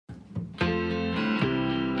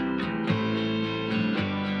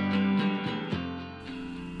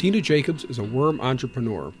Tina Jacobs is a worm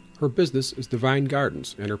entrepreneur. Her business is Divine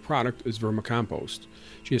Gardens, and her product is vermicompost.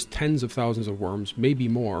 She has tens of thousands of worms, maybe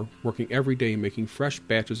more, working every day making fresh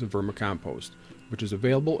batches of vermicompost, which is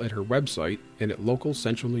available at her website and at local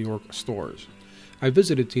Central New York stores. I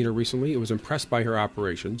visited Tina recently and was impressed by her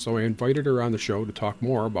operation, so I invited her on the show to talk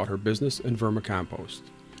more about her business and vermicompost.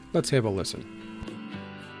 Let's have a listen.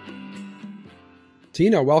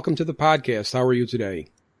 Tina, welcome to the podcast. How are you today?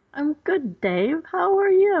 I'm good, Dave. How are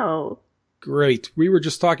you? Great. We were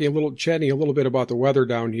just chatting a little bit about the weather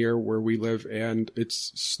down here where we live, and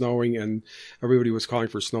it's snowing, and everybody was calling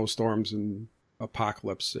for snowstorms and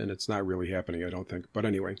apocalypse, and it's not really happening, I don't think. But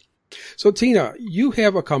anyway. So, Tina, you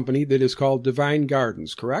have a company that is called Divine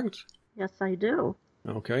Gardens, correct? Yes, I do.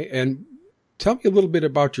 Okay. And tell me a little bit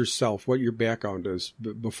about yourself, what your background is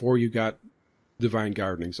before you got Divine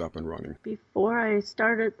Gardenings up and running. Before I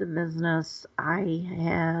started the business, I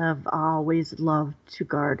have always loved to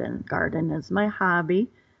garden. Garden is my hobby,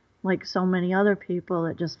 like so many other people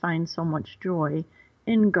that just find so much joy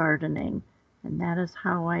in gardening. And that is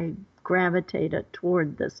how I gravitated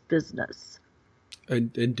toward this business.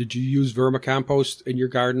 And did you use vermicompost in your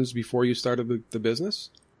gardens before you started the business?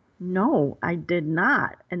 No, I did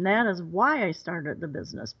not. And that is why I started the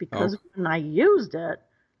business, because when I used it,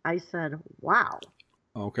 I said, wow.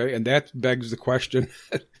 Okay, and that begs the question,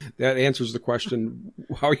 that answers the question,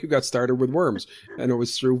 how you got started with worms. And it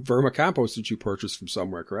was through vermicompost that you purchased from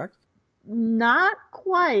somewhere, correct? Not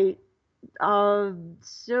quite.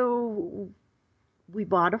 So we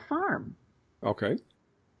bought a farm. Okay.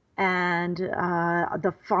 And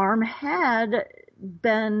the farm had a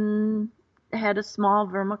small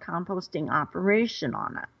vermicomposting operation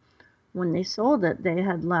on it. When they sold it, they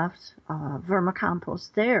had left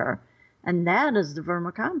vermicompost there. And that is the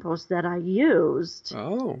vermicompost that I used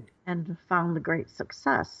and found a great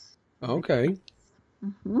success. Okay.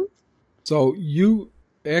 Mm-hmm. So you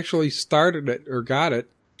actually started it or got it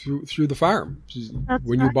through the farm. That's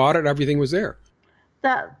when right. you bought it, everything was there.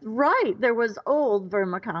 Right. There was old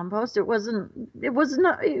vermicompost. It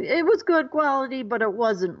was good quality, but it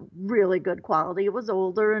wasn't really good quality. It was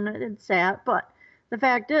older and it had sat, but the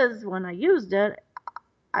fact is, when I used it,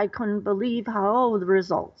 I couldn't believe the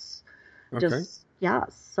results. Okay.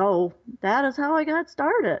 So that is how I got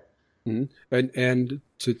started. Mm-hmm. And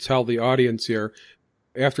to tell the audience here,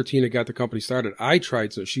 after Tina got the company started, I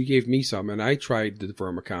tried some. She gave me some, and I tried the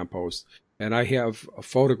vermicompost. And I have a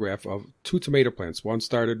photograph of 2 tomato plants. One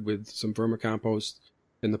started with some vermicompost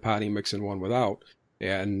in the potting mix and one without.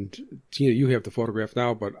 And Tina, you have the photograph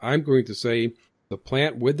now, but I'm going to say the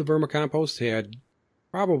plant with the vermicompost had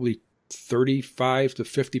probably 35 to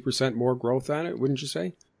 50% more growth on it, wouldn't you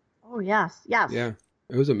say? Oh, yes. Yeah,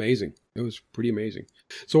 it was amazing. It was pretty amazing.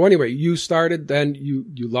 So anyway, you started, then you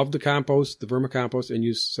loved the compost, the vermicompost, and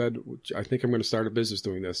you said, I think I'm going to start a business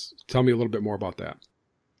doing this. Tell me a little bit more about that.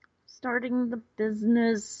 Starting the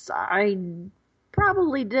business, I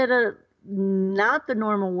probably did it not the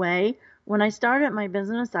normal way. When I started my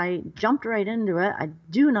business, I jumped right into it. I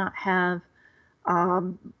do not have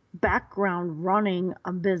background running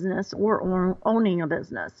a business or owning a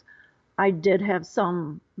business. I did have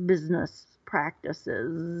some business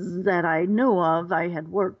practices that I knew of. I had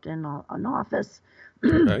worked in an office,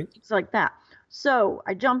 Okay. It's like that. So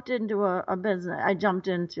I jumped into a business.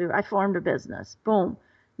 I formed a business. Boom.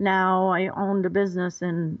 Now I owned a business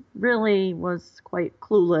and really was quite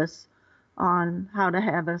clueless on how to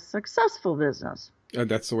have a successful business.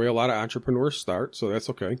 That's the way a lot of entrepreneurs start, so that's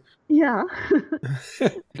okay. Yeah.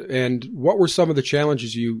 And what were some of the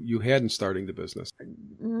challenges you had in starting the business?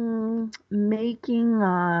 Making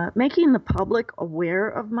the public aware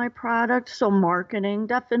of my product. So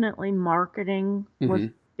definitely marketing was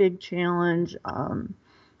a big challenge.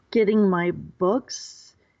 Getting my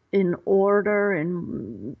books in order,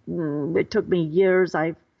 and it took me years.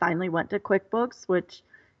 I finally went to QuickBooks, which,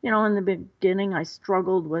 in the beginning I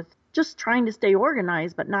struggled with just trying to stay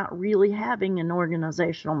organized, but not really having an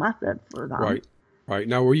organizational method for them. Right.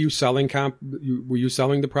 Now, were you selling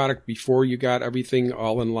the product before you got everything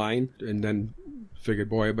all in line, and then figured,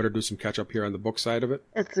 boy, I better do some catch up here on the book side of it?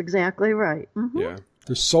 That's exactly right. Mm-hmm. Yeah.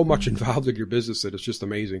 There's so much involved in your business that it's just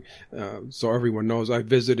amazing. So everyone knows, I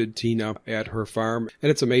visited Tina at her farm, and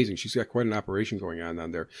it's amazing. She's got quite an operation going on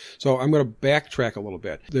there. So I'm going to backtrack a little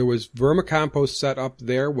bit. There was vermicompost set up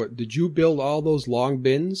there. Did you build all those long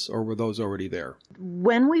bins, or were those already there?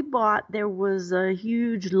 When we bought, there was a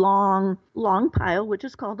huge long pile, which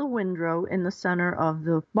is called a windrow, in the center of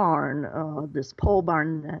the barn, this pole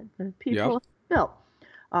barn that people built.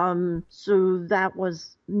 So that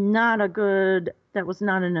was not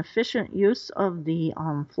an efficient use of the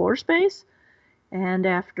floor space. And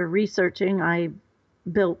after researching, I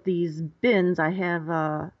built these bins. I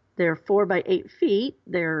have, they're 4 by 8 feet.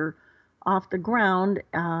 They're off the ground,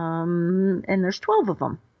 and there's 12 of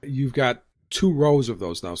them. You've got 2 rows of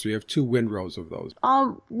those now, so you have 2 windrows of those.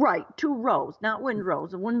 Right, 2 rows, not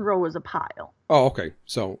windrows. A windrow is a pile. Oh, okay.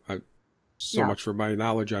 So Yeah. much for my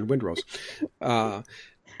knowledge on windrows.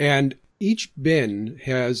 And each bin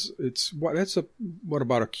has what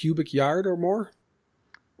about a cubic yard or more?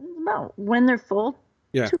 About when they're full,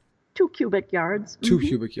 Yeah, two cubic yards. 2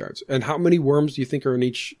 cubic yards. And how many worms do you think are in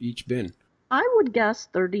each bin? I would guess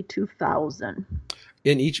 32,000.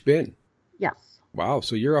 In each bin. Yes, Wow.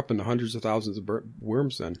 So you're up in the hundreds of thousands of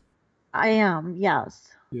worms then. I am. Yes.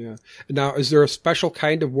 Yeah. Now, is there a special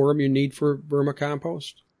kind of worm you need for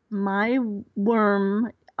vermicompost? My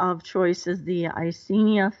worm of choice is the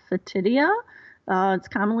Icenia fetida. It's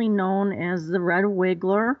commonly known as the red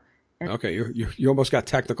wiggler. Okay, you almost got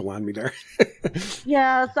technical on me there.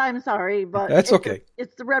 Yes, I'm sorry, but That's okay.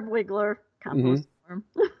 It's the red wiggler compost worm.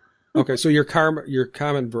 Okay, so your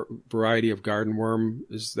common variety of garden worm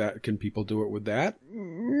is that? Can people do it with that?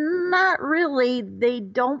 Not really. They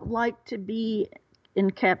don't like to be in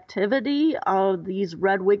captivity. These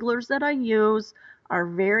red wigglers that I use are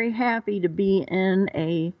very happy to be in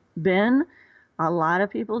a bin. A lot of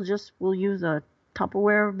people just will use a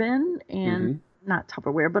Tupperware bin and not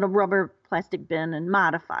Tupperware, but a rubber plastic bin and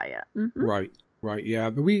modify it. Right, yeah.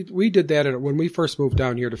 But we did that when we first moved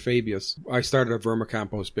down here to Fabius. I started a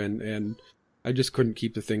vermicompost bin, and I just couldn't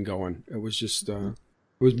keep the thing going. It was just it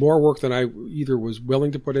was more work than I either was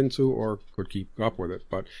willing to put into or could keep up with it.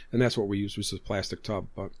 And that's what we used, was this plastic tub.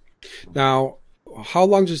 But now, how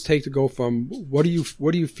long does it take to go from what do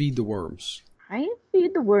you feed the worms? I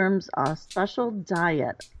feed the worms a special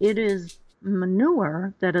diet. It is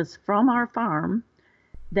manure that is from our farm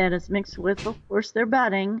that is mixed with, of course, their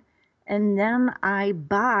bedding. And then I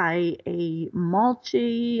buy a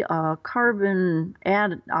mulchy carbon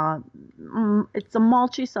it's a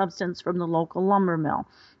mulchy substance from the local lumber mill.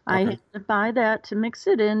 I have to buy that to mix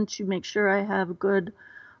it in to make sure I have good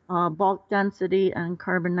bulk density and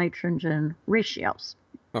carbon nitrogen ratios.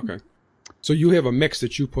 Okay. So you have a mix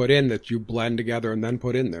that you put in that you blend together and then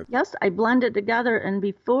put in there. Yes, I blend it together, and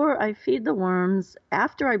before I feed the worms,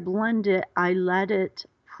 after I blend it, I let it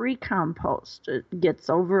pre-compost. It gets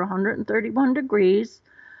over 131 degrees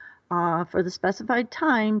for the specified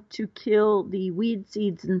time to kill the weed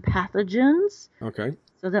seeds and pathogens. Okay.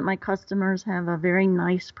 So that my customers have a very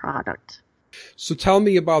nice product. So tell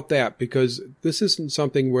me about that, because this isn't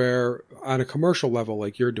something where, on a commercial level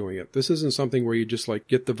like you're doing it, this isn't something where you just like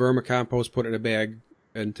get the vermicompost, put it in a bag,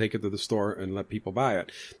 and take it to the store and let people buy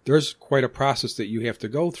it. There's quite a process that you have to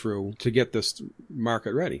go through to get this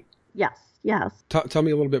market ready. Yes. Tell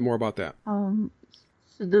me a little bit more about that.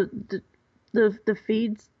 So the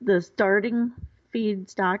feeds, the starting feed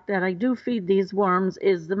stock that I do feed these worms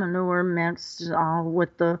is the manure mixed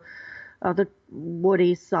with the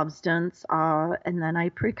woody substance, and then I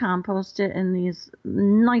pre-compost it in these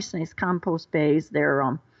nice compost bays.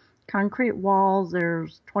 They're concrete walls.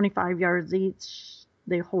 There's 25 yards each.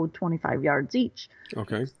 They hold 25 yards each.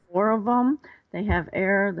 Okay. 4 of them. They have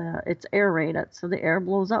air. It's aerated, so the air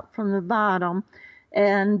blows up from the bottom.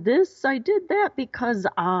 And I did that because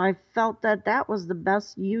I felt that was the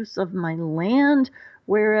best use of my land.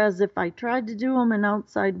 Whereas if I tried to do them in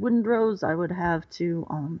outside windrows, I would have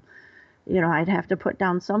to, I'd have to put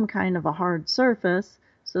down some kind of a hard surface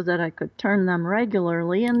so that I could turn them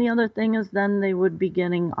regularly. And the other thing is then they would be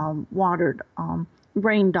getting watered,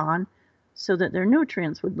 rained on, so that their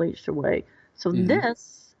nutrients would leach away. So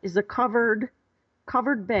this is a covered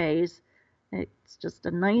bays. It's just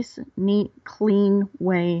a nice, neat, clean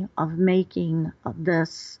way of making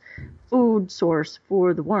this food source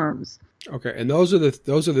for the worms. Okay, and those are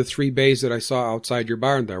the 3 bays that I saw outside your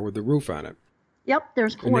barn there with the roof on it. Yep,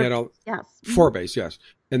 there's 4. Yes, 4 bays. Yes,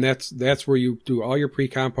 and that's where you do all your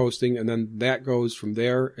pre-composting, and then that goes from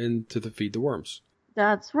there into the feed the worms.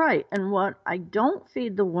 That's right. And what I don't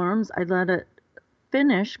feed the worms, I let it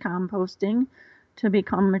finish composting to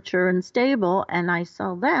become mature and stable, and I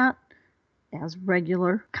sell that as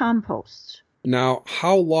regular compost. Now,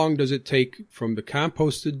 how long does it take from the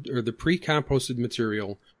composted or the pre-composted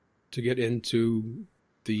material to get into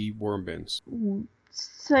the worm bins?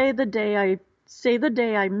 Say the day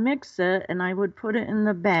I mix it, and I would put it in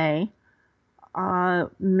the bay,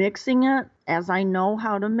 mixing it as I know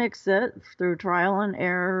how to mix it through trial and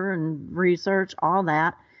error and research, all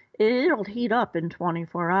that. It'll heat up in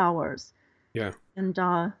 24 hours. Yeah. And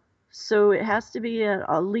so it has to be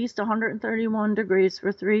at least 131 degrees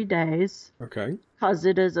for 3 days. Okay. Because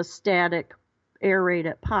it is a static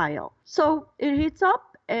aerated pile. So it heats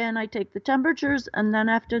up and I take the temperatures, and then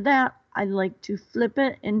after that I like to flip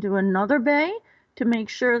it into another bay to make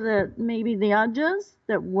sure that maybe the edges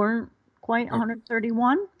that weren't quite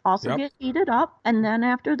 131 also get heated up. And then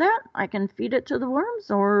after that, I can feed it to the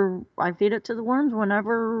worms, or I feed it to the worms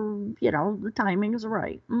whenever, the timing is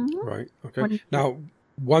right. Mm-hmm. Right. Okay. Now,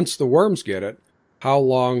 once the worms get it, how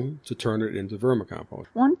long to turn it into vermicompost?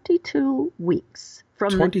 22 weeks.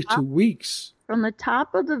 22 weeks? From the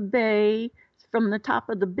top of the bay, from the top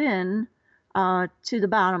of the bin, to the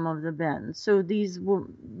bottom of the bin. So these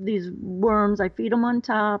worms, I feed them on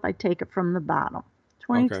top. I take it from the bottom.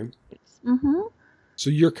 22 weeks. Mm-hmm. So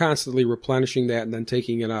you're constantly replenishing that and then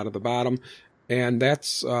taking it out of the bottom. And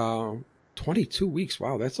that's 22 weeks.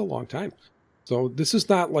 Wow, that's a long time. So this is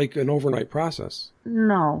not like an overnight process.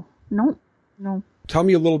 No. Tell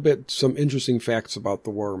me a little bit, some interesting facts about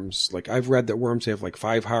the worms. Like, I've read that worms have like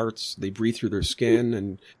 5 hearts. They breathe through their skin.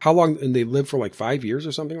 And how long? And they live for like 5 years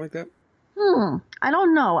or something like that? I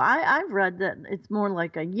don't know. I've read that it's more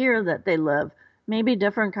like a year that they live. Maybe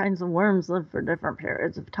different kinds of worms live for different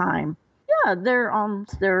periods of time. Yeah, they're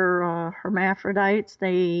hermaphrodites.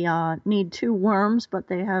 They need 2 worms, but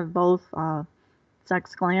they have both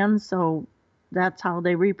sex glands, so that's how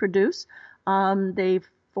they reproduce. They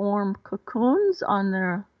form cocoons on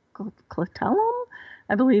their clitellum,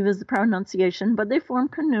 I believe is the pronunciation, but they form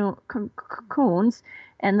cocoons,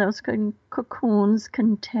 and those cocoons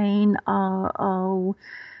contain 4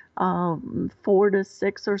 to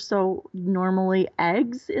 6 or so normally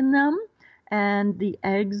eggs in them, and the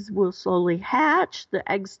eggs will slowly hatch. The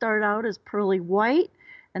eggs start out as pearly white,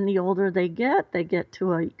 and the older they get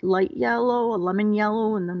to a light yellow, a lemon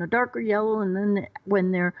yellow, and then a darker yellow, and then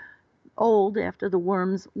when they're old, after the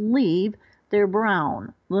worms leave, they're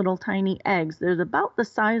brown, little tiny eggs. They're about the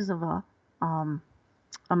size of a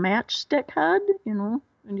matchstick head, and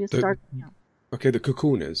you start. Okay, the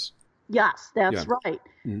cocoon is. Yes, that's right.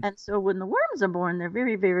 Mm-hmm. And so when the worms are born, they're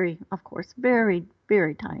very, very, of course, very,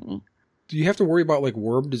 very tiny. Do you have to worry about like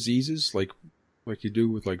worm diseases, like you do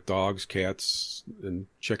with like dogs, cats, and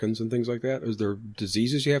chickens and things like that? Is there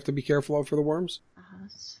diseases you have to be careful of for the worms?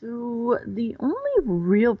 So the only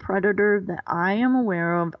real predator that I am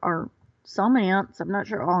aware of are some ants. I'm not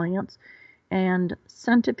sure all ants, and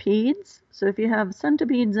centipedes. So if you have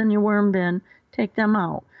centipedes in your worm bin, take them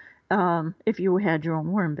out. If you had your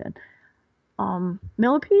own worm bin.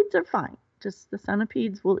 Millipedes are fine. Just the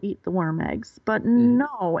centipedes will eat the worm eggs. But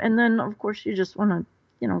no. And then, of course, you just want to,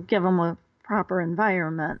 give them a proper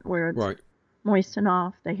environment where it's moist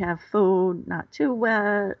enough. They have food, not too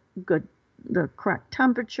wet, the correct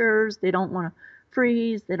temperatures. They don't want to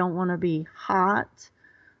freeze. They don't want to be hot,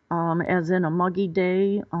 as in a muggy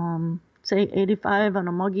day. Say 85 on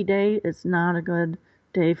a muggy day is not a good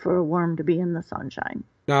day for a worm to be in the sunshine.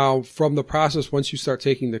 Now, from the process, once you start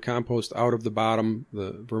taking the compost out of the bottom,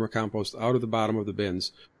 the vermicompost out of the bottom of the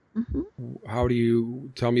bins, how do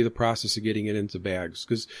you tell me the process of getting it into bags?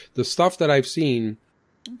 Because the stuff that I've seen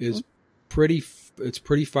is pretty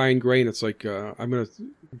fine grain. It's like, I'm going to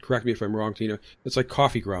correct me if I'm wrong, Tina. It's like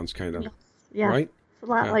coffee grounds kind of, right? It's a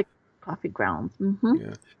lot like coffee grounds. Mm-hmm.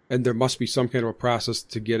 Yeah. And there must be some kind of a process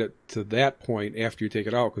to get it to that point after you take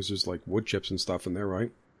it out, because there's like wood chips and stuff in there,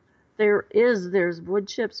 right? There's wood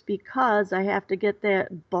chips, because I have to get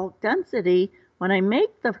that bulk density when I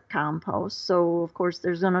make the compost. So of course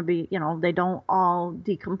there's going to be, they don't all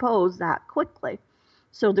decompose that quickly.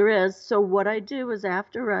 So there is. So what I do is,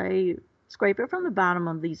 after I scrape it from the bottom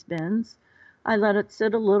of these bins, I let it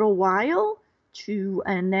sit a little while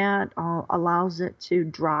and that allows it to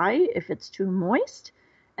dry if it's too moist.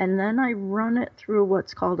 And then I run it through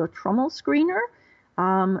what's called a trommel screener,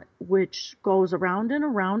 which goes around and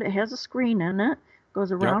around. It has a screen in it,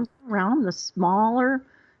 goes around and around. The smaller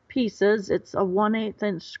pieces, it's a 1/8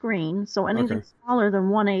 inch screen. So anything smaller than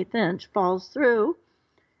 1/8 inch falls through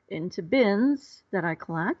into bins that I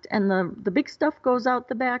collect, and the big stuff goes out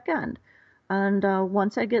the back end. And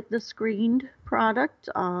once I get the screened product,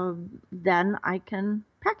 then I can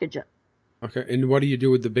package it. Okay. And what do you do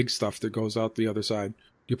with the big stuff that goes out the other side?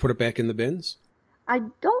 Do you put it back in the bins? I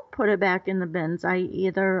don't put it back in the bins. I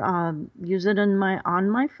either use it on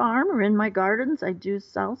my farm or in my gardens. I do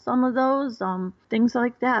sell some of those, things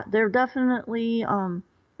like that. They're definitely,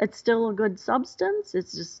 it's still a good substance.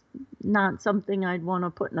 It's just not something I'd want to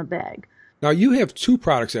put in a bag. Now, you have 2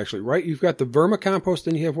 products, actually, right? You've got the vermicompost,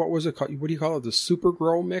 and you have, what was it called? What do you call it? The Super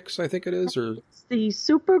Grow mix, I think it is? Or it's the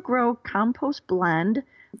Super Grow compost blend.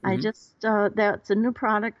 I just, that's a new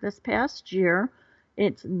product this past year.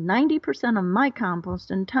 It's 90% of my compost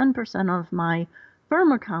and 10% of my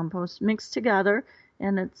vermicompost mixed together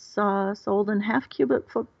and it's sold in half cubic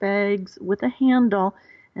foot bags with a handle.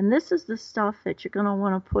 And this is the stuff that you're going to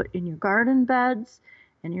want to put in your garden beds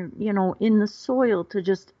and in the soil to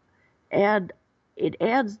just add. It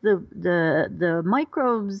adds the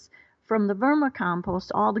microbes from the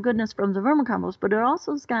vermicompost, all the goodness from the vermicompost, but it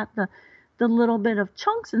also's got the little bit of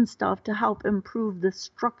chunks and stuff to help improve the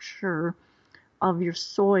structure of your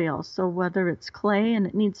soil. So whether it's clay and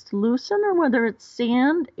it needs to loosen, or whether it's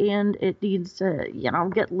sand and it needs to,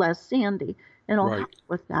 get less sandy, it'll help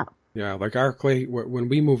with that. Yeah, like our clay, when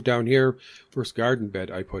we moved down here, first garden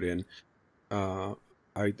bed I put in,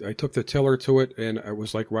 I took the tiller to it, and it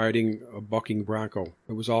was like riding a bucking bronco.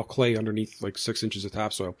 It was all clay underneath, like 6 inches of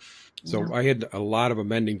topsoil. So I had a lot of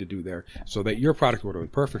amending to do there. So that your product would have been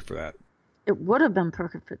perfect for that. It would have been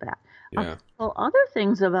perfect for that. Yeah. Well, other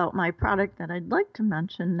things about my product that I'd like to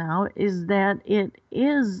mention now is that it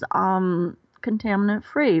is contaminant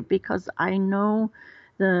free, because I know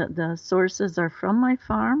the sources are from my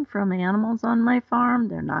farm, from animals on my farm.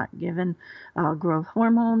 They're not given growth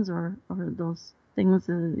hormones or those things,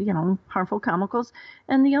 harmful chemicals.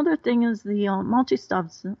 And the other thing is the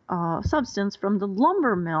substance from the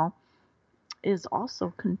lumber mill is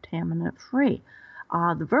also contaminant free.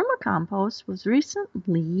 The vermicompost was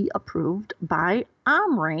recently approved by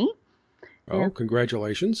OMRI. Oh,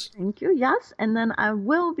 congratulations. Thank you, yes. And then I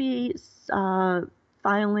will be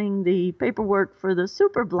filing the paperwork for the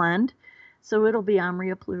super blend, so it'll be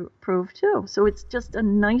OMRI approved too. So it's just a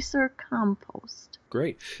nicer compost.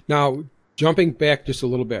 Great. Now, jumping back just a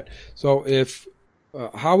little bit. So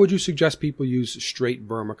how would you suggest people use straight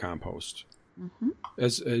vermicompost?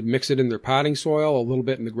 As mix it in their potting soil, a little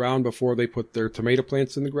bit in the ground before they put their tomato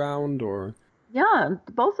plants in the ground, or? Yeah,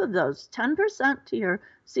 both of those. 10% to your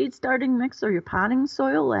seed starting mix or your potting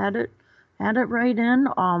soil. Add it right in.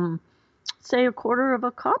 Say a quarter of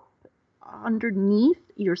a cup underneath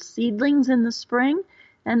your seedlings in the spring.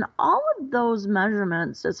 And all of those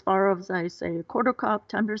measurements, as far as I say, a quarter cup,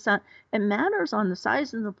 10%, it matters on the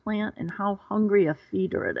size of the plant and how hungry a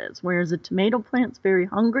feeder it is. Whereas a tomato plant's very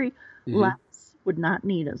hungry, less would not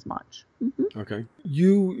need as much. Okay.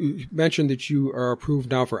 You mentioned that you are approved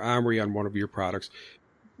now for OMRI on one of your products.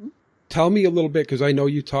 Tell me a little bit, because I know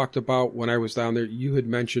you talked about when I was down there, you had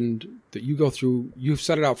mentioned that you've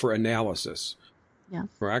set it out for analysis. Yes.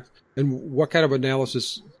 Correct? And what kind of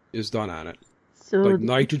analysis is done on it? So like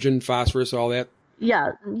nitrogen, phosphorus, all that?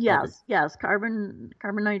 Yeah, yes. Carbon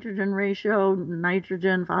nitrogen ratio,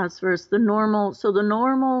 nitrogen, phosphorus, the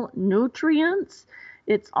normal nutrients.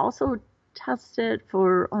 It's also tested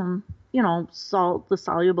for salt, the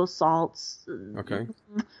soluble salts,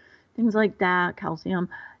 things like that, calcium.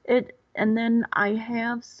 And then I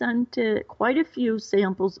have sent quite a few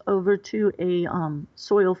samples over to a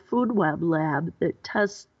soil food web lab that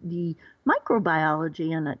tests the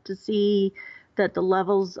microbiology in it to see that the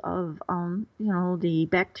levels of the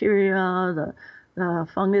bacteria, the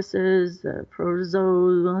funguses, the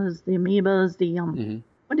protozoas, the amoebas,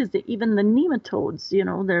 even the nematodes.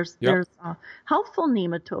 There's healthful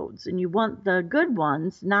nematodes, and you want the good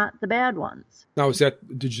ones, not the bad ones. Now, was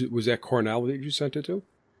that Cornell that you sent it to?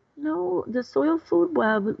 No, the Soil Food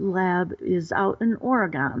Web lab is out in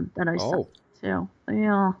Oregon that I sent it to.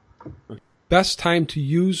 Yeah. Best time to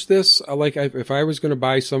use this? If I was going to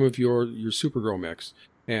buy some of your Supergrow mix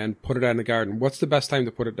and put it on the garden, what's the best time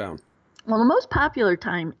to put it down? Well, the most popular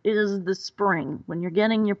time is the spring, when you're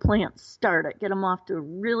getting your plants started. Get them off to a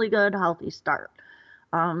really good, healthy start.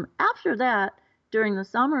 After that, during the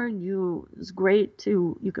summer, it's great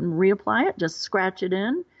you can reapply it, just scratch it in,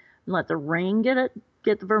 and let the rain get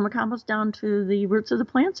the vermicompost down to the roots of the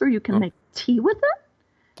plants, or you can make tea with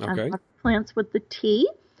it. Okay. And plants with the tea.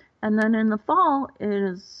 And then in the fall, it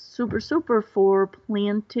is super, super for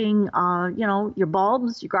planting, your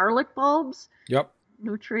bulbs, your garlic bulbs. Yep.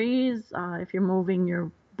 New trees, if you're moving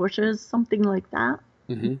your bushes, something like that.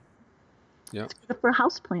 Mm-hmm. Yeah. It's good for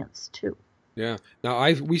houseplants too. Yeah.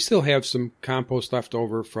 Now we still have some compost left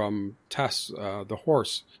over from Tess, the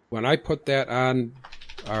horse. When I put that on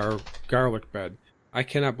our garlic bed, I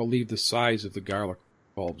cannot believe the size of the garlic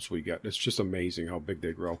bulbs we get. It's just amazing how big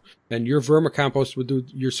they grow. And your vermicompost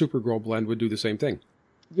your Supergrow blend would do the same thing.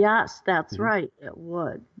 Yes, that's right. It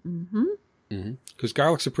would. Because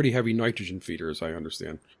garlic's a pretty heavy nitrogen feeder, as I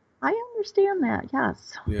understand. I understand that,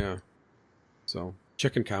 yes. Yeah. So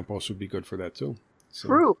chicken compost would be good for that too. So,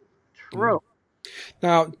 True. Yeah.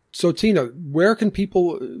 Now, so Tina, where can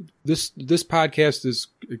people? This podcast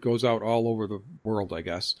it goes out all over the world, I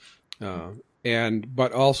guess,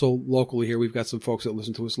 but also locally here. We've got some folks that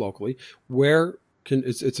listen to us locally. Where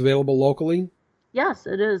it's available locally? Yes,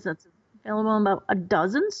 it is. It's available in about a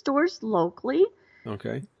dozen stores locally.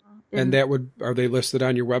 Okay. And are they listed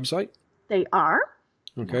on your website? They are.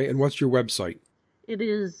 Okay. Yes. And what's your website? It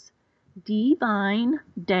is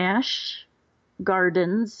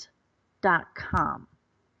devine-gardens.com.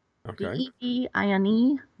 Okay.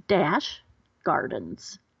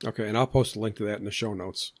 DEVINE-gardens. Okay. And I'll post a link to that in the show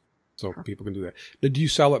notes so people can do that. Now, do you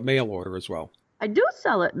sell it mail order as well? I do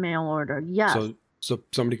sell it mail order, yes. So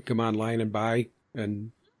somebody can come online and buy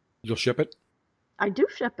and you'll ship it? I do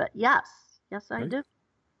ship it, yes. Yes, I do.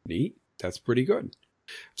 Neat. That's pretty good.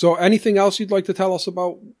 So anything else you'd like to tell us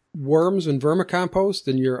about worms and vermicompost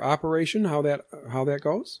and your operation, how that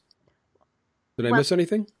goes? Did I miss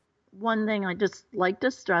anything? One thing I just like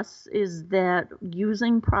to stress is that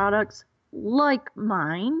using products like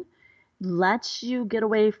mine lets you get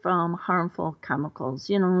away from harmful chemicals.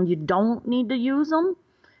 You don't need to use them.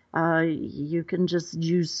 You can just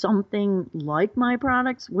use something like my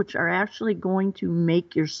products, which are actually going to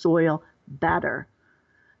make your soil better.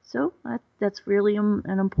 So that's really an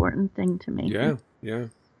important thing to me. Yeah.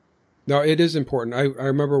 No, it is important. I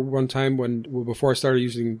remember one time before I started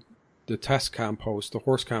using the Tess compost, the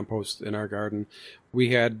horse compost in our garden,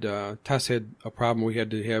 Tess had a problem. We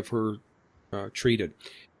had to have her treated.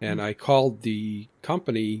 And I called the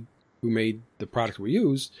company who made the product we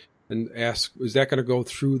use and asked, is that going to go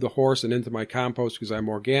through the horse and into my compost because I'm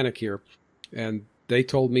organic here? And they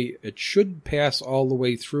told me it should pass all the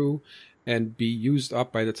way through and be used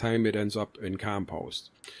up by the time it ends up in compost.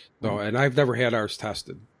 So, and I've never had ours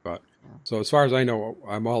tested, so as far as I know,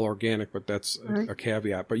 I'm all organic, but that's a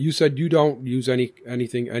caveat. But you said you don't use any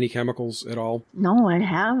chemicals at all? No, I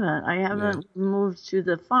haven't. I haven't moved to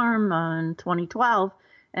the farm in 2012,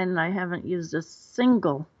 and I haven't used a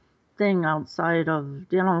single thing outside of,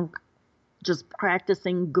 just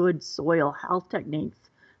practicing good soil health techniques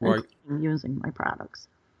and using my products.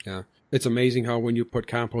 Yeah. It's amazing how when you put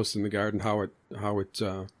compost in the garden, how it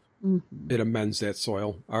it amends that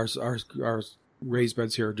soil. Our raised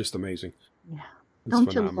beds here are just amazing. Yeah.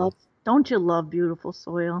 Don't you love beautiful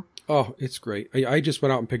soil? Oh, it's great. I just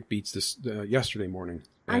went out and picked beets yesterday morning,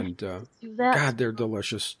 and God, they're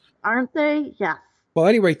delicious. Aren't they? Yes. Well,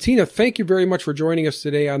 anyway, Tina, thank you very much for joining us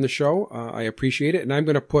today on the show. I appreciate it, and I'm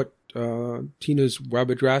going to put Tina's web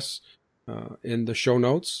address in the show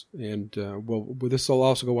notes, and this will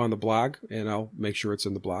also go on the blog, and I'll make sure it's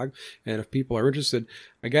in the blog. And if people are interested,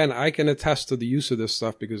 again, I can attest to the use of this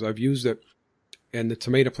stuff because I've used it. And the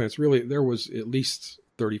tomato plants, really, there was at least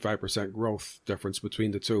 35% growth difference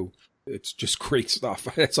between the two. It's just great stuff.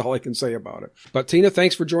 That's all I can say about it. But Tina,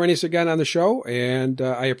 thanks for joining us again on the show, and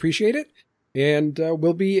I appreciate it. And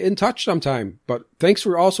we'll be in touch sometime. But thanks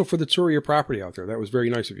for the tour of your property out there. That was very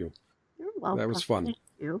nice of you. You're welcome. That was fun. Thank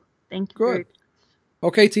you. Thank you. Good.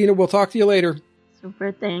 Okay, Tina, we'll talk to you later.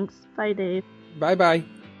 Super. Thanks. Bye, Dave. Bye-bye.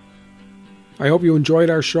 I hope you enjoyed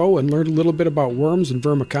our show and learned a little bit about worms and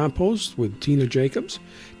vermicompost with Tina Jacobs.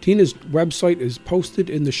 Tina's website is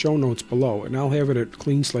posted in the show notes below, and I'll have it at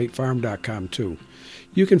cleanslatefarm.com too.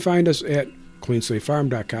 You can find us at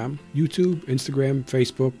cleanslatefarm.com, YouTube, Instagram,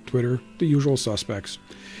 Facebook, Twitter, the usual suspects.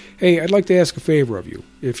 Hey, I'd like to ask a favor of you.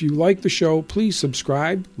 If you like the show, please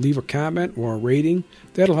subscribe, leave a comment or a rating.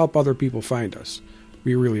 That'll help other people find us.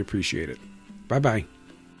 We really appreciate it. Bye-bye.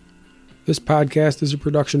 This podcast is a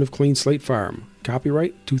production of Clean Slate Farm.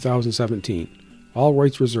 Copyright 2017. All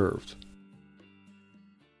rights reserved.